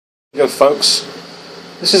Here you go, folks.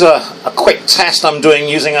 This is a quick test I'm doing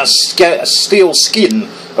using a steel skin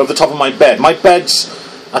over the top of my bed. My bed's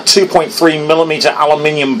a 2.3mm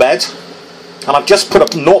aluminium bed, and I've just put a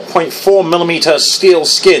 0.4mm steel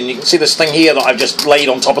skin. You can see this thing here that I've just laid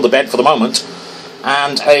on top of the bed for the moment,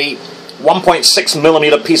 and a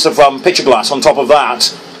 1.6mm piece of picture glass on top of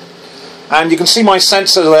that. And you can see my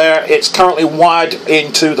sensor there. It's currently wired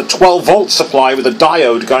into the 12-volt supply with a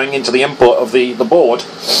diode going into the input of the board.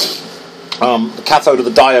 The cathode of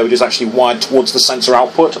the diode is actually wired towards the sensor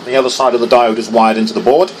output, and the other side of the diode is wired into the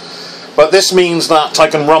board. But this means that I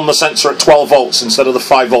can run the sensor at 12 volts instead of the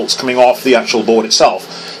 5 volts coming off the actual board itself.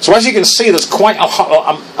 So as you can see, there's quite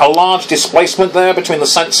a large displacement there between the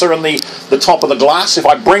sensor and the top of the glass. If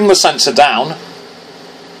I bring the sensor down,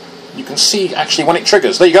 you can see actually when it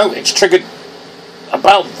triggers. There you go, it's triggered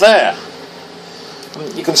about there.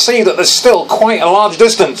 And you can see that there's still quite a large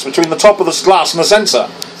distance between the top of the glass and the sensor.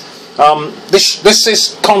 This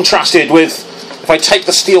is contrasted with if I take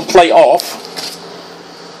the steel plate off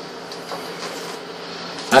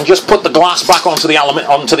and just put the glass back onto the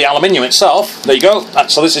aluminium itself. There you go.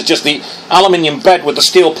 So this is just the aluminium bed with the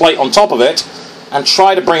steel plate on top of it, and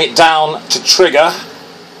try to bring it down to trigger,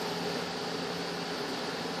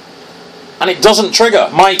 and it doesn't trigger.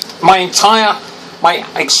 My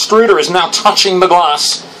extruder is now touching the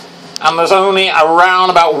glass, and there's only around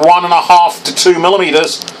about 1.5 to 2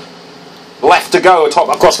 millimeters left to go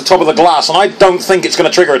across the top of the glass, and I don't think it's going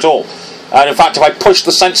to trigger at all. And in fact, if I push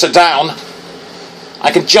the sensor down, I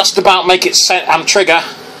can just about make it set and trigger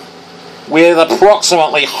with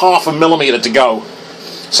approximately 0.5 millimeter to go.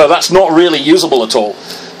 So that's not really usable at all.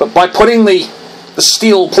 But by putting the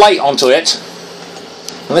steel plate onto it,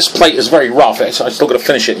 and this plate is very rough, I'm still got to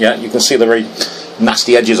finish it yet. You can see the very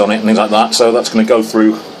nasty edges on it and things like that, so that's going to go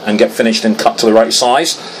through and get finished and cut to the right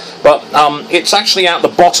size. But it's actually at the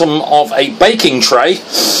bottom of a baking tray,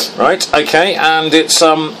 right? Okay, and it's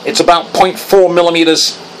about 0.4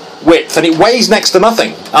 millimeters width, and it weighs next to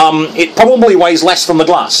nothing. It probably weighs less than the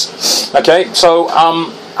glass. Okay, so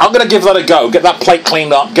I'm going to give that a go, get that plate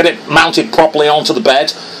cleaned up, get it mounted properly onto the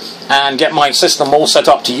bed, and get my system all set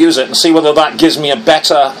up to use it, and see whether that gives me a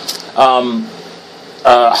better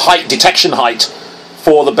detection height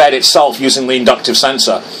for the bed itself using the inductive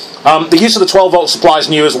sensor. The use of the 12-volt supply is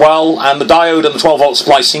new as well, and the diode and the 12-volt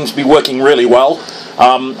supply seems to be working really well.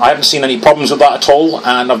 I haven't seen any problems with that at all,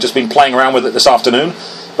 and I've just been playing around with it this afternoon.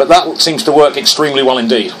 But that seems to work extremely well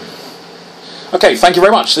indeed. Okay, thank you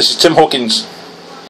very much. This is Tim Hawkins.